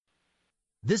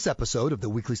This episode of the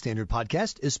Weekly Standard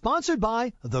Podcast is sponsored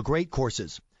by The Great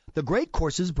Courses. The Great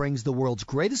Courses brings the world's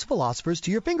greatest philosophers to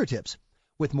your fingertips.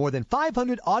 With more than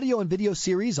 500 audio and video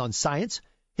series on science,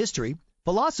 history,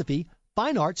 philosophy,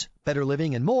 fine arts, better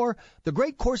living, and more, The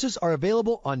Great Courses are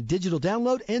available on digital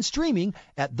download and streaming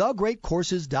at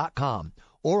thegreatcourses.com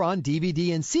or on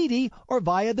DVD and CD or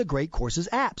via The Great Courses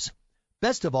apps.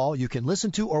 Best of all, you can listen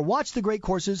to or watch The Great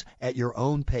Courses at your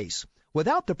own pace,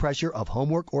 without the pressure of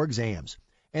homework or exams.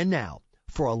 And now,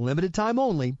 for a limited time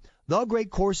only, The Great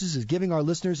Courses is giving our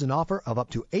listeners an offer of up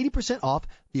to 80% off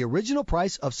the original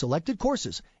price of selected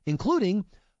courses, including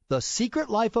The Secret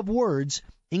Life of Words,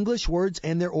 English Words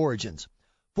and Their Origins.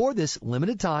 For this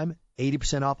limited time,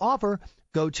 80% off offer,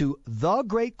 go to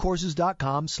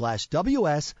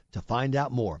thegreatcourses.com/WS to find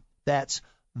out more. That's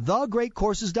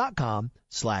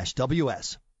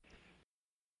thegreatcourses.com/WS.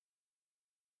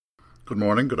 Good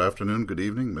morning, good afternoon, good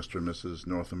evening, Mr. and Mrs.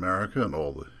 North America and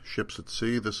all the ships at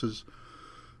sea. This is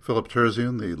Philip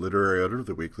Terzian, the literary editor of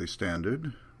the Weekly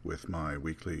Standard, with my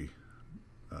weekly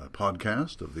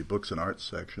podcast of the Books and Arts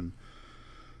section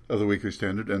of the Weekly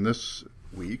Standard. And this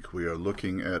week we are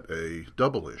looking at a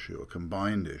double issue, a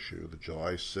combined issue, the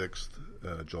July 6th,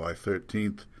 July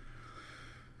 13th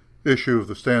issue of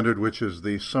the Standard, which is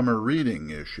the summer reading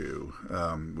issue,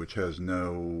 which has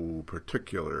no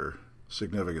particular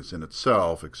significance in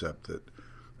itself, except that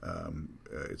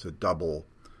it's a double.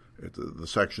 The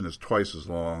section is twice as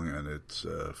long, and it's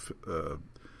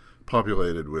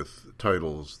populated with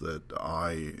titles that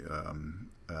I,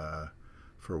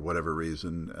 for whatever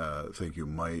reason, think you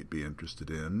might be interested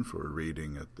in for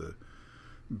reading at the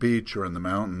beach or in the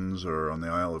mountains or on the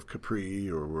Isle of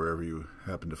Capri or wherever you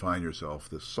happen to find yourself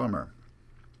this summer.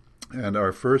 And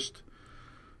our first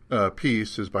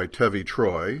piece is by Tevi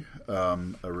Troy,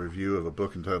 a review of a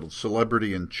book entitled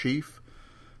Celebrity in Chief,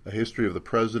 A History of the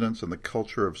Presidents and the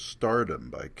Culture of Stardom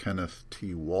by Kenneth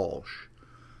T. Walsh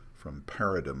from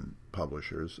Paradigm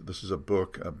Publishers. This is a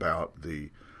book about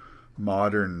the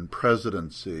modern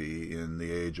presidency in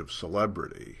the age of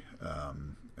celebrity.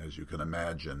 As you can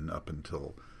imagine, up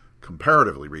until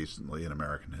comparatively recently in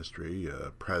American history,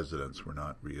 presidents were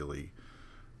not really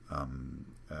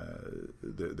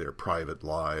their private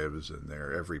lives and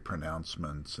their every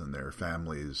pronouncements and their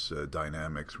families'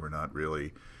 dynamics were not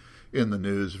really in the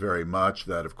news very much.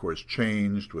 That, of course,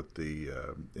 changed with the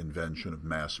invention of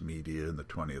mass media in the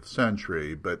 20th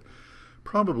century, but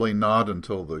probably not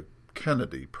until the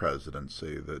Kennedy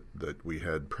presidency that we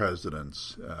had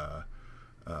presidents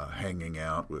hanging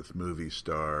out with movie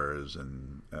stars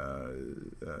and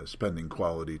spending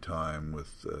quality time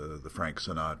with the Frank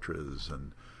Sinatras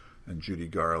and Judy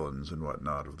Garlands and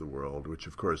whatnot of the world, which,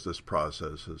 of course, this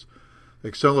process has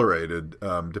accelerated,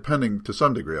 depending to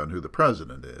some degree on who the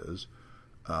president is.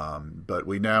 But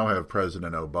we now have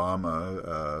President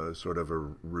Obama sort of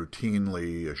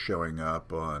routinely showing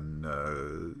up on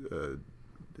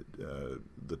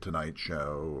The Tonight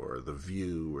Show or The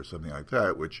View or something like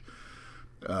that, which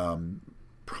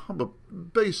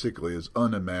basically is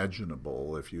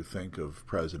unimaginable if you think of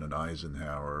President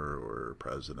Eisenhower or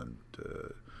President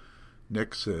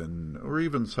Nixon, or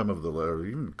even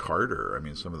even Carter. I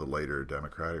mean, some of the later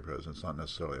Democratic presidents, not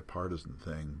necessarily a partisan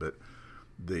thing, but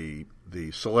the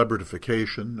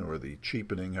celebritification or the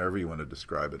cheapening, however you want to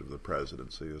describe it, of the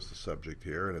presidency is the subject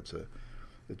here, and it's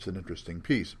an interesting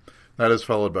piece. That is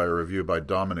followed by a review by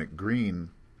Dominic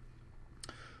Green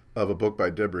of a book by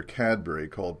Deborah Cadbury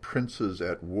called Princes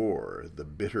at War, The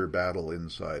Bitter Battle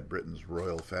Inside Britain's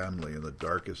Royal Family in the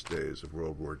Darkest Days of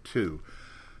World War II.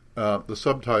 The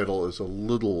subtitle is a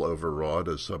little overwrought,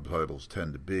 as subtitles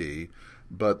tend to be,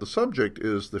 but the subject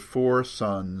is the four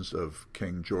sons of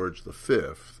King George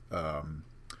V,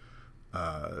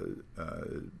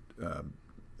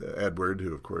 Edward,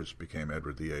 who of course became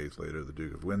Edward VIII, later the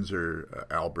Duke of Windsor,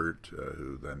 Albert,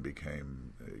 who then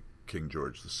became King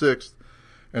George VI,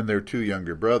 and their two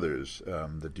younger brothers,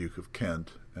 the Duke of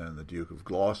Kent and the Duke of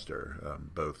Gloucester,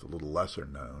 both a little lesser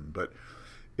known, but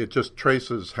it just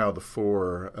traces how the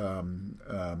four,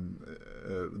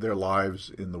 their lives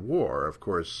in the war. Of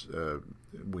course,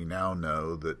 we now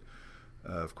know that,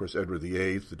 of course, Edward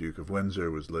VIII, the Duke of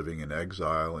Windsor, was living in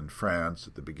exile in France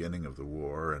at the beginning of the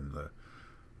war, and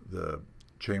the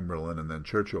Chamberlain and then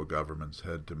Churchill governments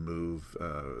had to move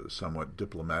somewhat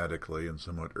diplomatically and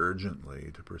somewhat urgently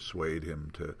to persuade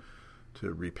him to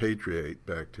repatriate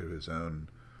back to his own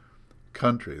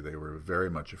country. They were very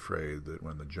much afraid that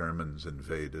when the Germans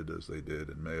invaded, as they did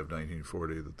in May of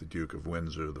 1940, that the Duke of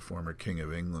Windsor, the former King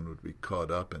of England, would be caught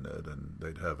up in it, and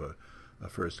they'd have a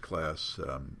first-class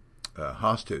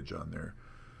hostage on their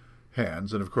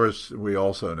hands. And of course, we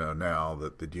also know now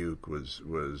that the Duke was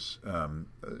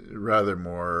rather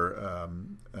more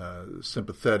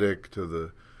sympathetic to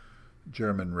the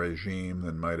German regime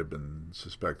than might have been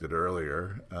suspected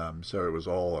earlier. So it was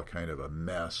all a kind of a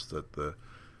mess that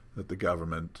the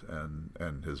government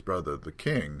and his brother, the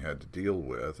king, had to deal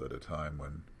with at a time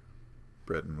when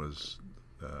Britain was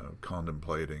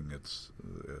contemplating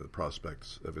the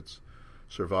prospects of its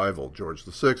survival. George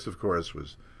VI, of course,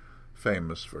 was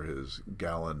famous for his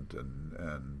gallant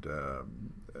and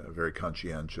very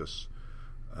conscientious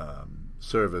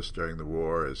service during the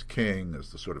war as king,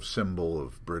 as the sort of symbol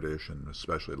of British and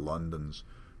especially London's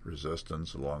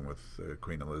resistance, along with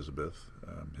Queen Elizabeth,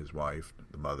 his wife,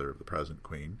 the mother of the present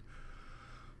queen.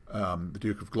 The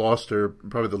Duke of Gloucester,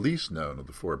 probably the least known of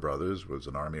the four brothers, was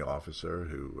an army officer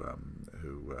who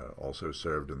also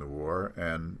served in the war,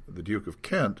 and the Duke of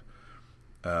Kent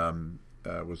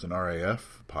was an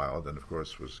RAF pilot, and of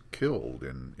course was killed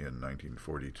in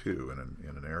 1942 in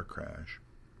an air crash.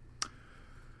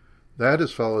 That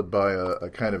is followed by a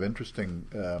kind of interesting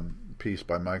piece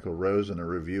by Michael Rosen, a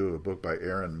review of a book by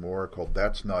Aaron Moore called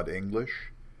 "That's Not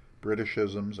English: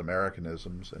 Britishisms,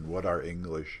 Americanisms, and What Our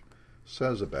English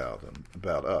Says About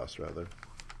Us,"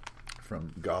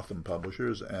 from Gotham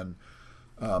Publishers. And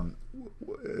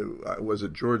was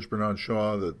it George Bernard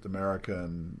Shaw that America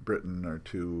and Britain are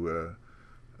two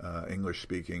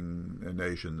English-speaking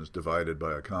nations divided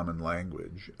by a common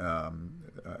language?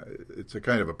 It's a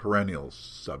kind of a perennial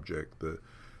subject,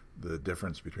 the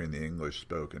difference between the English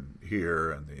spoken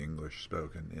here and the English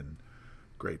spoken in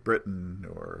Great Britain,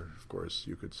 or, of course,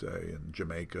 you could say in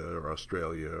Jamaica or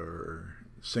Australia or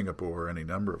Singapore, any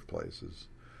number of places.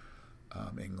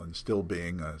 England still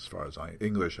being, so far as I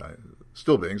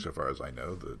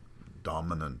know, the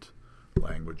dominant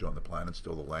language on the planet,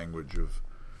 still the language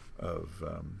of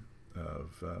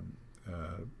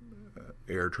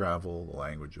air travel, the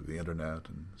language of the internet,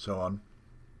 and so on.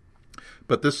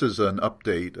 But this is an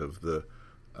update of the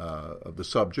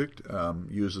subject.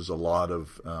 Uses a lot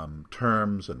of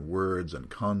terms and words and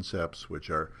concepts which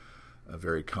are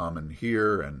very common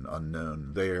here and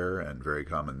unknown there, and very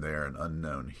common there and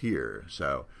unknown here.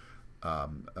 So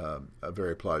a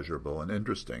very pleasurable and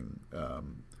interesting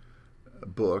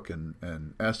book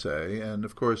and essay. And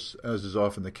of course, as is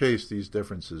often the case, these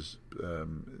differences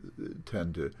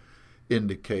tend to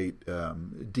indicate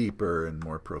deeper and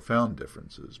more profound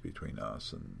differences between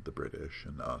us and the British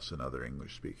and us and other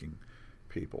English-speaking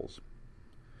peoples.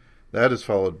 That is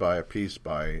followed by a piece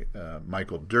by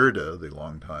Michael Durda, the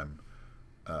longtime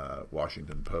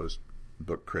Washington Post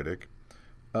book critic,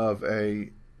 of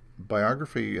a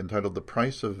biography entitled "The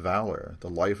Price of Valor: The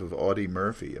Life of Audie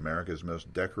Murphy, America's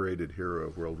Most Decorated Hero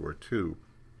of World War II."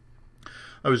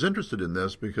 I was interested in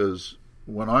this because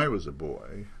when I was a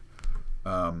boy,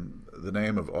 the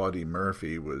name of Audie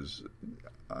Murphy was,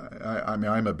 I mean,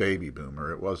 I'm a baby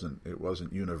boomer. It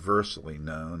wasn't universally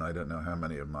known. I don't know how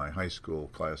many of my high school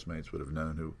classmates would have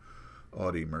known who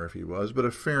Audie Murphy was, but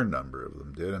a fair number of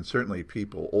them did, and certainly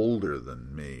people older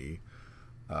than me,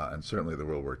 and certainly the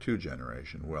World War II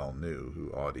generation, well knew who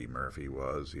Audie Murphy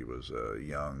was. He was a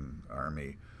young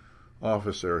Army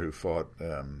officer who fought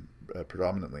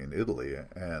predominantly in Italy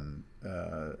and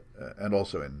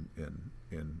also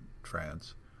in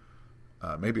France,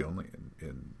 maybe only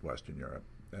in Western Europe,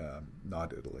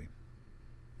 not Italy.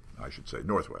 I should say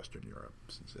Northwestern Europe,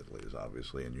 since Italy is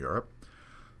obviously in Europe.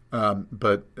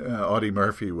 But Audie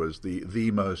Murphy was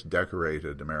the most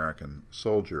decorated American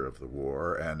soldier of the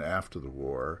war, and after the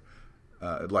war,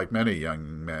 like many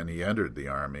young men, he entered the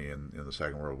Army in the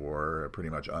Second World War pretty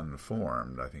much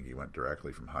unformed. I think he went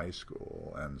directly from high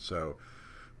school, and so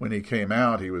when he came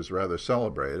out, he was rather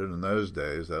celebrated. In those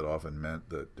days, that often meant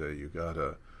that you got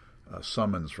a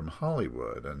summons from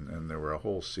Hollywood, and there were a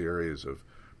whole series of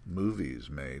movies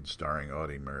made starring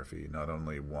Audie Murphy, not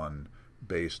only one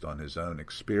based on his own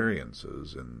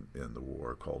experiences in the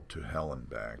war called To Hell and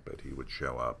Back, but he would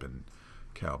show up in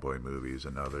cowboy movies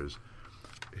and others.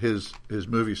 His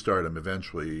movie stardom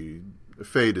eventually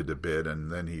faded a bit,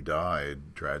 and then he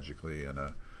died tragically in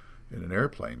an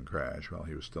airplane crash while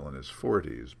he was still in his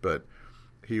 40s. But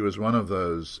he was one of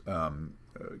those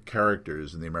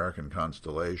characters in the American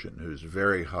constellation who's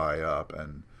very high up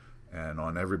and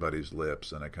on everybody's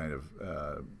lips, and a kind of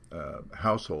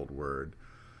household word,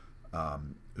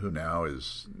 who now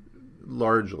is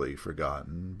largely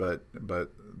forgotten, but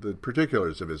the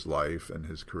particulars of his life and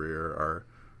his career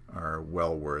are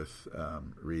well worth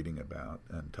reading about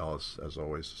and tell us, as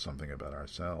always, something about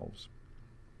ourselves.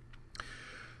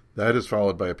 That is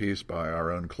followed by a piece by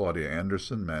our own Claudia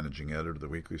Anderson, managing editor of the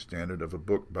Weekly Standard, of a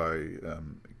book by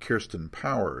Kirsten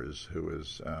Powers, who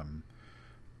is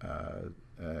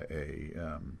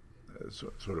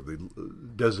sort of the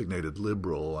designated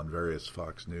liberal on various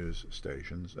Fox News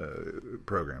stations,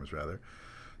 programs rather.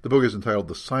 The book is entitled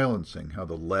 "The Silencing: How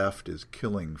the Left is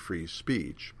Killing Free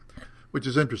Speech," which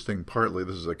is interesting. Partly,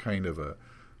 this is a kind of a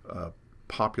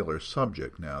popular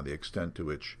subject now, the extent to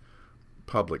which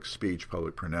public speech,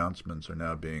 public pronouncements are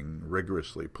now being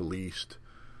rigorously policed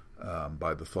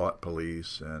by the thought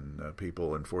police and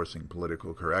people enforcing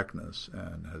political correctness,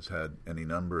 and has had any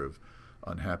number of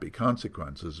unhappy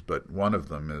consequences. But one of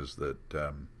them is that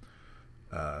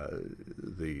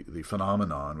the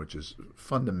phenomenon, which is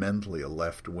fundamentally a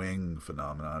left-wing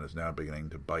phenomenon, is now beginning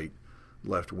to bite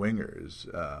left-wingers.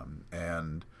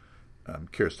 And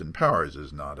Kirsten Powers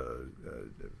is not a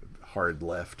hard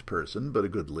left person, but a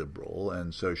good liberal,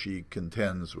 and so she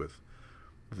contends with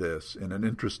this in an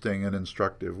interesting and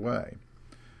instructive way.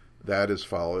 That is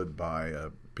followed by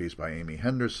a piece by Amy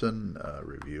Henderson, a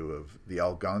review of the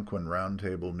Algonquin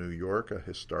Roundtable, New York, a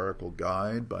historical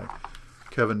guide by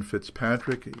Kevin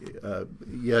Fitzpatrick.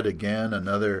 Yet again,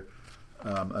 another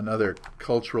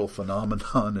cultural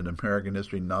phenomenon in American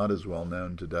history, not as well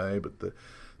known today, but the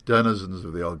denizens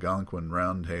of the Algonquin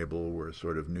Roundtable were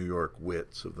sort of New York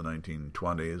wits of the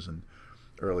 1920s and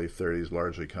early 30s,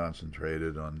 largely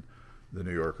concentrated on the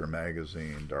New Yorker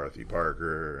magazine, Dorothy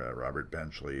Parker, Robert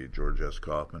Benchley, George S.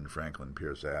 Kaufman, Franklin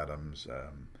Pierce Adams,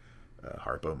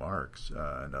 Harpo Marx,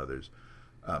 and others.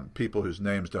 People whose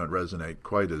names don't resonate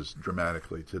quite as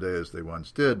dramatically today as they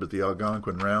once did, but the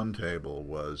Algonquin Roundtable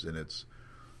was in its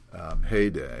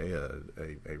heyday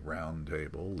a round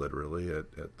table, literally,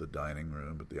 at the dining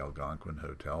room at the Algonquin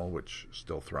Hotel, which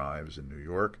still thrives in New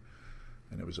York.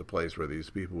 And it was a place where these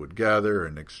people would gather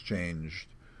and exchange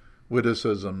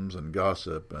witticisms and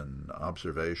gossip and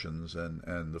observations,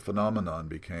 and the phenomenon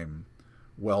became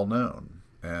well known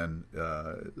and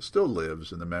still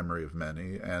lives in the memory of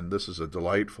many. And this is a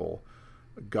delightful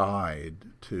guide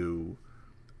to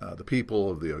the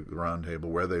people of the Round Table,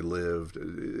 where they lived.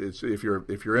 It's, if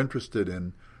you're interested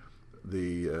in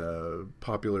the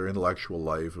popular intellectual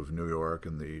life of New York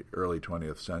in the early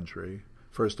 20th century,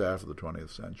 first half of the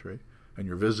 20th century, and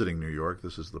you're visiting New York,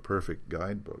 this is the perfect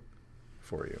guidebook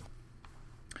for you.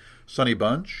 Sonny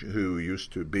Bunch, who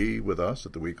used to be with us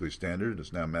at the Weekly Standard,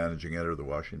 is now managing editor of the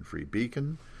Washington Free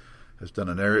Beacon, has done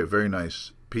a very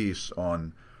nice piece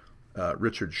on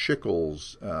Richard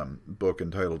Schickel's book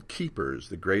entitled Keepers,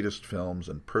 the Greatest Films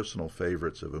and Personal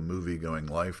Favorites of a Movie-Going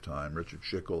Lifetime. Richard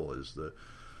Schickel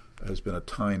has been a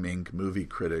Time Inc. movie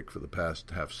critic for the past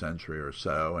half century or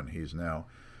so, and he's now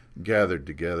gathered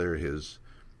together his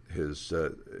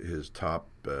top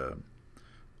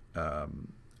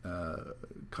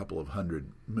couple of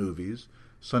hundred movies.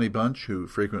 Sonny Bunch, who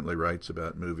frequently writes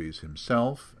about movies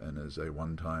himself and is a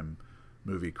one-time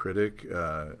movie critic,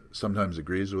 sometimes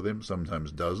agrees with him,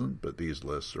 sometimes doesn't, but these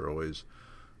lists are always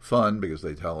fun because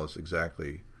they tell us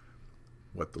exactly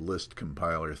what the list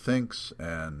compiler thinks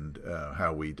and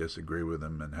how we disagree with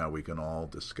him, and how we can all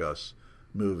discuss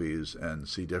movies and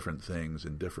see different things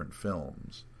in different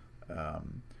films.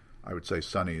 I would say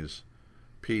Sonny's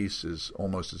piece is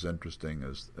almost as interesting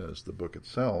as the book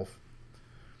itself,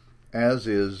 as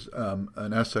is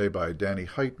an essay by Danny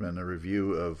Heitman, a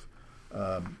review of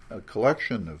a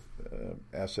collection of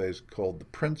essays called The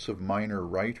Prince of Minor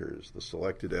Writers, the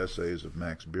selected essays of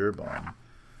Max Beerbohm,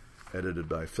 edited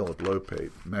by Philip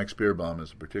Lopate. Max Beerbohm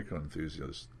is a particular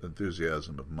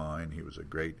enthusiasm of mine. He was a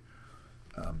great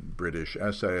British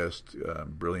essayist,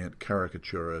 brilliant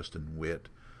caricaturist and wit,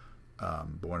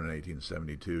 born in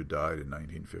 1872, died in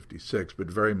 1956, but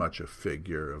very much a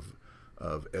figure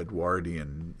of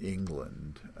Edwardian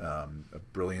England, a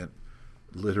brilliant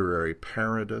literary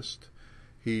parodist.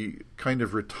 He kind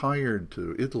of retired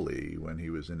to Italy when he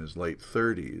was in his late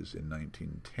 30s in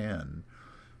 1910,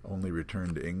 only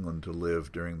returned to England to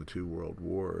live during the two world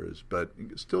wars, but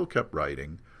still kept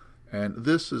writing. And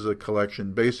this is a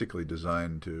collection basically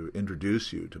designed to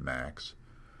introduce you to Max.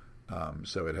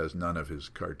 So it has none of his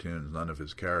cartoons, none of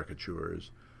his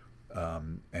caricatures,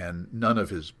 and none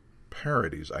of his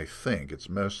parodies, I think. It's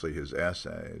mostly his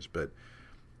essays. But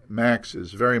Max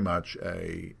is very much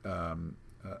an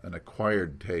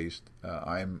acquired taste.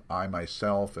 I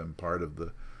myself am part of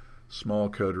the small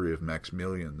coterie of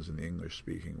Maximilians in the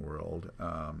English-speaking world.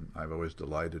 I've always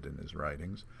delighted in his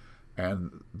writings.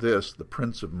 And this, The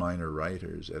Prince of Minor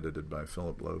Writers, edited by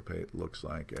Philip Lopate, looks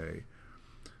like a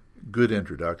good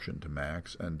introduction to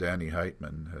Max, and Danny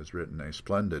Heitman has written a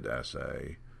splendid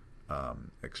essay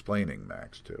explaining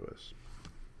Max to us.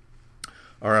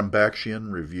 Aram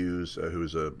Bakshian reviews,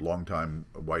 who's a longtime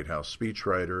White House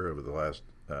speechwriter over the last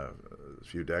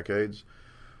few decades,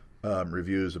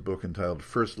 reviews a book entitled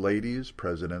First Ladies,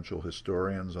 Presidential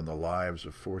Historians on the Lives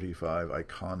of 45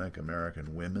 Iconic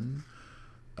American Women,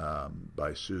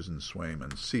 by Susan Swaim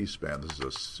and C-SPAN. This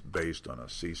is based on a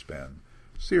C-SPAN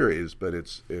series, but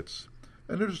it's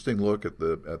an interesting look at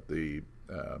the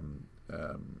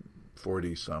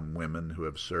 40-some women who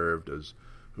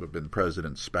have been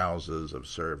president's spouses, have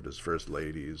served as first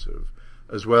ladies,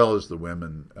 as well as the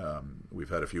women. We've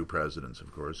had a few presidents,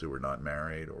 of course, who were not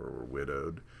married or were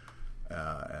widowed,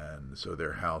 and so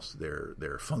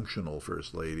their functional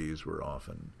first ladies were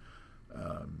often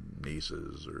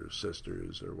nieces or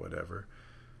sisters or whatever.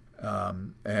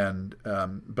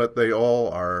 But they all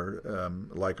are,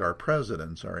 like our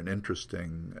presidents, are an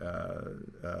interesting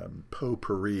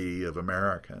potpourri of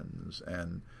Americans,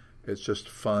 and it's just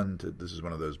fun this is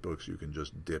one of those books you can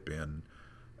just dip in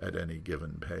at any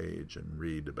given page and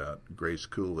read about Grace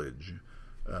Coolidge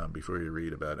before you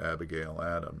read about Abigail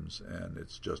Adams, and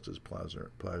it's just as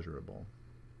pleasurable.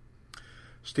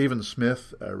 Stephen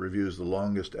Smith reviews The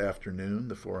Longest Afternoon,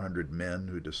 The 400 Men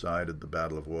Who Decided the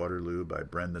Battle of Waterloo by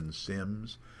Brendan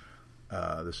Sims.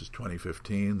 This is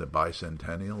 2015, the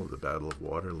bicentennial of the Battle of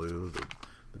Waterloo,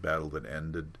 the battle that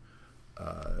ended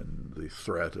the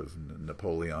threat of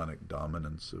Napoleonic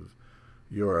dominance of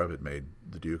Europe. It made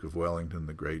the Duke of Wellington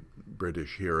the great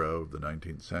British hero of the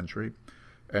 19th century.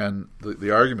 And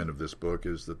the argument of this book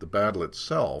is that the battle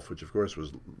itself, which of course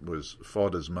was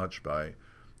fought as much by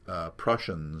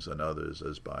Prussians and others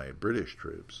as by British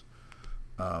troops,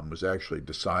 was actually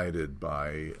decided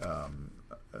by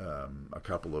a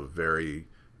couple of very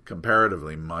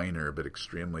comparatively minor but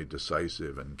extremely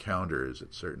decisive encounters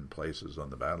at certain places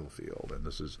on the battlefield. And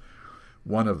this is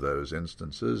one of those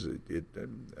instances.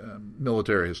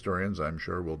 Military historians, I'm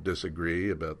sure, will disagree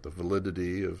about the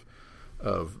validity of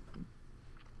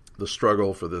the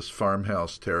struggle for this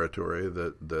farmhouse territory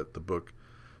that the book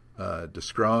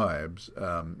describes,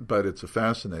 but it's a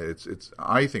fascinating.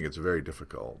 I think it's very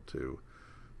difficult to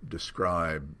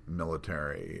describe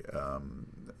military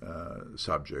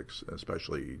subjects,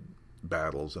 especially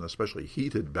battles, and especially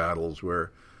heated battles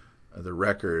where the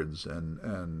records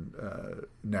and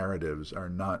narratives are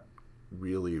not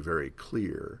really very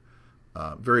clear.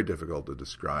 Very difficult to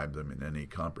describe them in any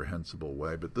comprehensible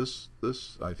way. But this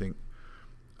I think,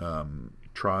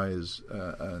 tries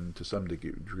and to some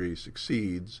degree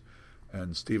succeeds,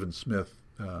 and Stephen Smith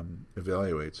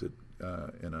evaluates it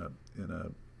in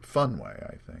a fun way,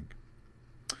 I think.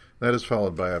 That is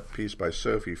followed by a piece by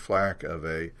Sophie Flack of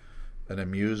an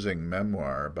amusing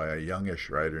memoir by a youngish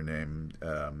writer named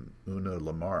Una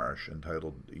LaMarche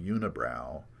entitled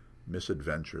Unibrow,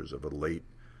 Misadventures of a Late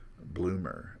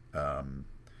Bloomer.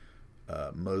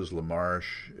 Mose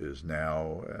LaMarche is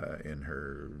now in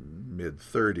her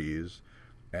mid-30s,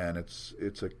 and it's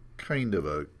a kind of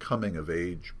a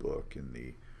coming-of-age book in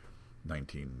the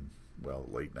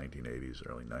late 1980s,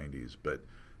 early 90s, but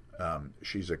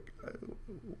she's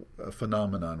a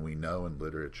phenomenon we know in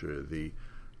literature, the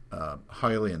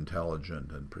highly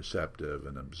intelligent and perceptive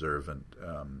and observant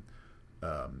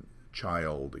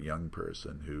child, a young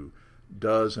person who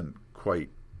doesn't quite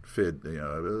fit,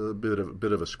 a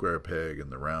bit of a square peg in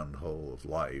the round hole of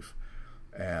life.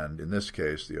 And in this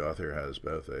case, the author has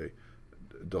both a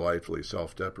delightfully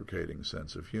self-deprecating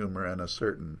sense of humor and a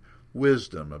certain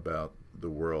wisdom about the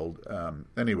world.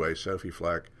 Anyway, Sophie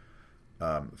Flack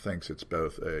thinks it's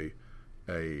both a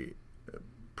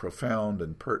profound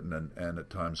and pertinent and at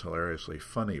times hilariously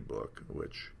funny book,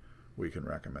 which we can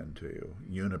recommend to you,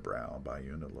 Unibrow by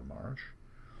Una LaMarche.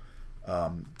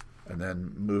 And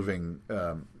then moving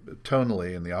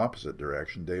tonally in the opposite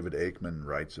direction, David Aikman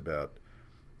writes about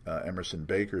Emerson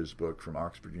Baker's book from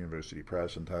Oxford University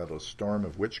Press entitled A Storm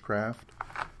of Witchcraft,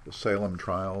 The Salem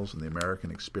Trials and the American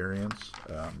Experience.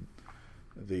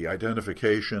 The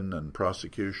identification and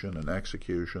prosecution and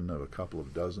execution of a couple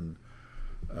of dozen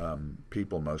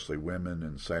people, mostly women,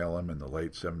 in Salem in the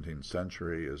late 17th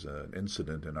century is an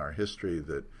incident in our history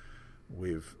that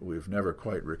we've never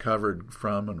quite recovered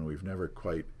from, and we've never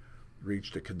quite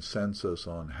reached a consensus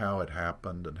on how it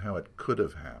happened and how it could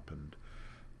have happened.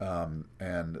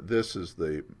 And this is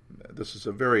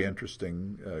a very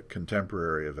interesting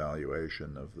contemporary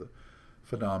evaluation of the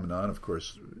phenomenon. Of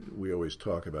course, we always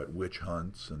talk about witch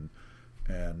hunts,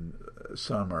 and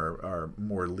some are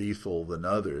more lethal than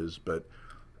others, but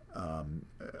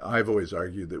I've always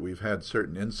argued that we've had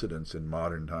certain incidents in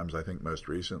modern times, I think most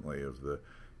recently of the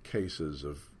cases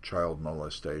of child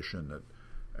molestation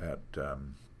at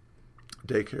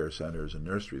daycare centers and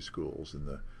nursery schools in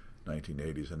the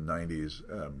 1980s and 90s,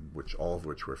 all of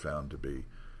which were found to be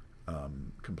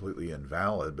completely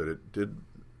invalid, but it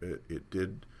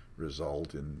did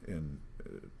result in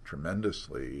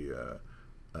tremendously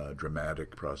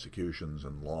dramatic prosecutions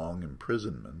and long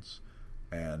imprisonments,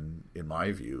 and in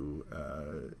my view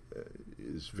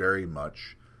is very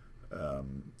much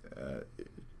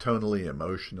tonally,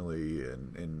 emotionally,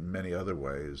 and in many other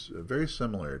ways very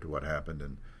similar to what happened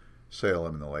in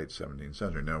Salem in the late 17th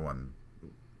century. No one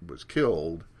was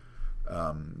killed,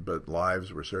 but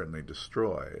lives were certainly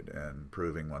destroyed, and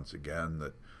proving once again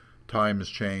that times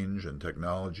change and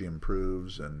technology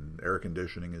improves and air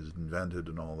conditioning is invented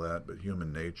and all that, but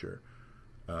human nature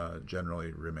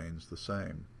generally remains the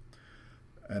same.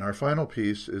 And our final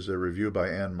piece is a review by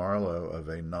Anne Marlowe of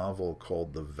a novel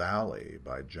called The Valley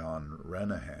by John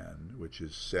Renahan, which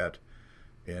is set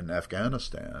in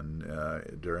Afghanistan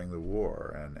during the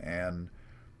war. And Anne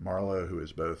Marlowe, who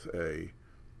is both a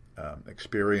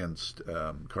experienced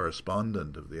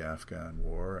correspondent of the Afghan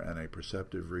war and a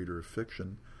perceptive reader of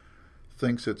fiction,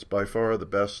 thinks it's by far the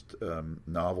best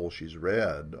novel she's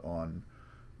read on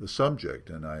the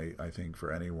subject. And I think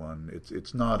for anyone,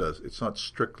 it's not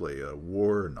strictly a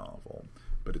war novel,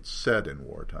 but it's set in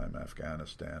wartime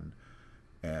Afghanistan.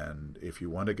 And if you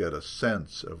want to get a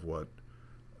sense of what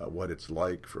it's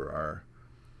like for our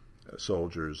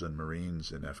soldiers and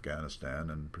Marines in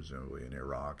Afghanistan and presumably in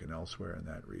Iraq and elsewhere in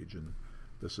that region,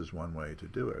 this is one way to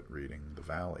do it, reading The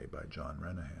Valley by John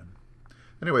Renahan.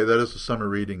 Anyway, that is the summer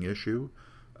reading issue,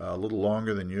 a little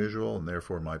longer than usual, and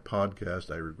therefore my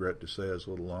podcast, I regret to say, is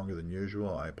a little longer than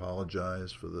usual. I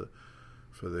apologize for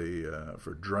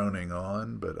droning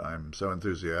on, but I'm so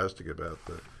enthusiastic about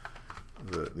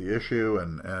the issue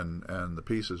and the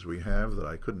pieces we have that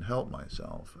I couldn't help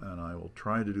myself, and I will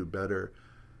try to do better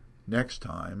next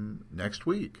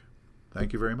week.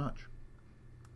 Thank you very much.